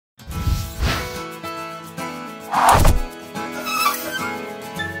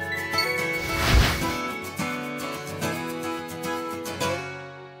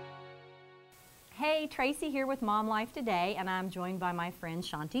Tracy here with Mom Life Today, and I'm joined by my friend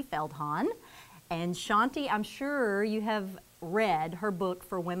Shaunti Feldhahn. And Shaunti, I'm sure you have read her book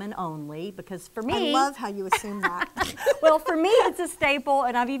For Women Only, because for me... I love how you assume that. Well, for me it's a staple,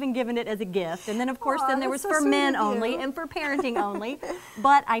 and I've even given it as a gift. And then of course then there was For Men Only and For Parenting Only.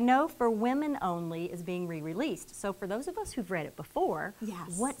 But I know For Women Only is being re-released. So for those of us who've read it before,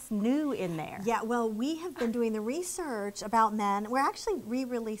 yes, what's new in there? Yeah, well, we have been doing the research about men. We're actually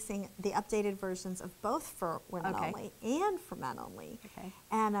re-releasing the updated versions of both For Women Only and For Men Only. Okay.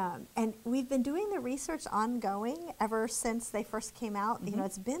 And we've been doing the research ongoing ever since they first came out. You know,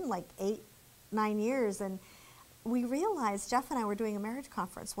 it's been like 8-9 years, and we realized, Jeff and I were doing a marriage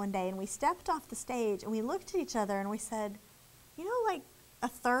conference one day, and we stepped off the stage and we looked at each other and we said, you know, like a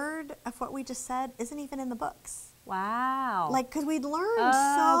third of what we just said isn't even in the books. Wow. Like, because we'd learned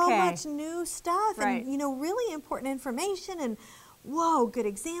so much new stuff and, you know, really important information, and whoa, good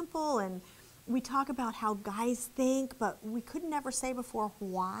example. And we talk about how guys think, but we could never say before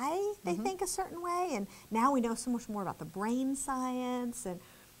why they think a certain way. And now we know so much more about the brain science. And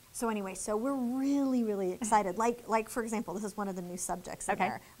so anyway, so we're really, really excited. Like for example, this is one of the new subjects in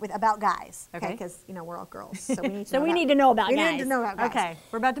there about guys. Okay, because you know we're all girls, so we need to. So we need to know about guys. We need to know about guys. Okay,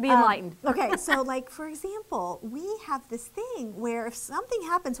 we're about to be enlightened. Okay, so like for example, we have this thing where if something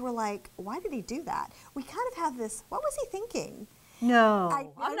happens, we're like, why did he do that? We kind of have this. What was he thinking? No,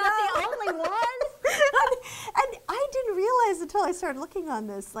 I'm not the only one. and I didn't realize until I started looking on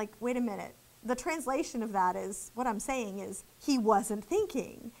this, like, wait a minute. The translation of that is, what I'm saying is, he wasn't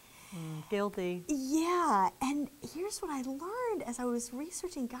thinking. Guilty. Yeah, and here's what I learned as I was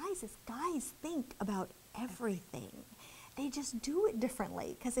researching guys, is guys think about everything. They just do it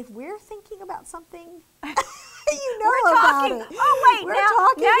differently, because if we're thinking about something, you know we're talking. about it. Oh wait,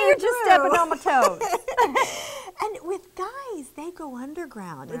 now you're just stepping on my toes. And with guys, they go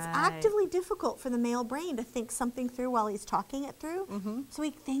underground. It's actively difficult for the male brain to think something through while he's talking it through. So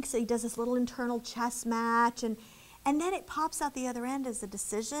he thinks, he does this little internal chess match, and then it pops out the other end as a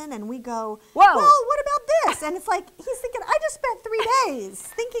decision, and we go, whoa, well, what about this? And it's like, he's thinking, I just spent 3 days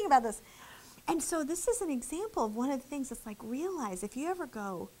thinking about this. And so this is an example of one of the things that's like, realize if you ever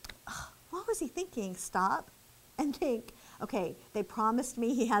go, oh, what was he thinking? Stop and think, okay, they promised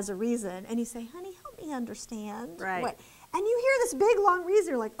me he has a reason. And you say, honey, help me understand. Right. What? And you hear this big, long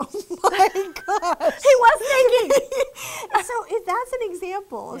reason, you're like, oh my gosh. He was thinking. So if that's an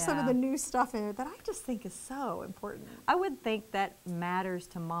example of some of the new stuff in it that I just think is so important. I would think that matters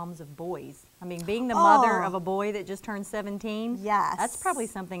to moms of boys. I mean, being the mother of a boy that just turned 17, that's probably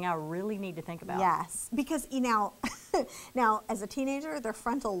something I really need to think about. Yes, because now as a teenager, their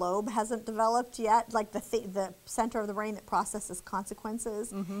frontal lobe hasn't developed yet, like the center of the brain that processes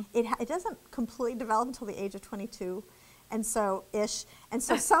consequences. It doesn't completely develop until the age of 22. And so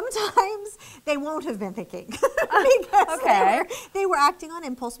sometimes they won't have been thinking because they were acting on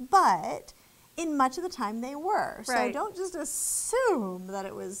impulse, but in much of the time they were. So don't just assume that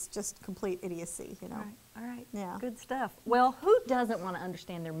it was just complete idiocy, you know. All right. Yeah. Good stuff. Well, who doesn't want to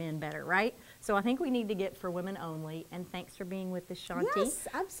understand their men better, right? So I think we need to get For Women Only, and thanks for being with us, Shaunti. Yes,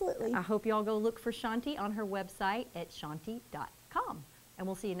 absolutely. I hope you all go look for Shaunti on her website at shaunti.com. And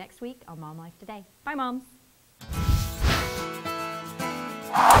we'll see you next week on Mom Life Today. Bye, Moms.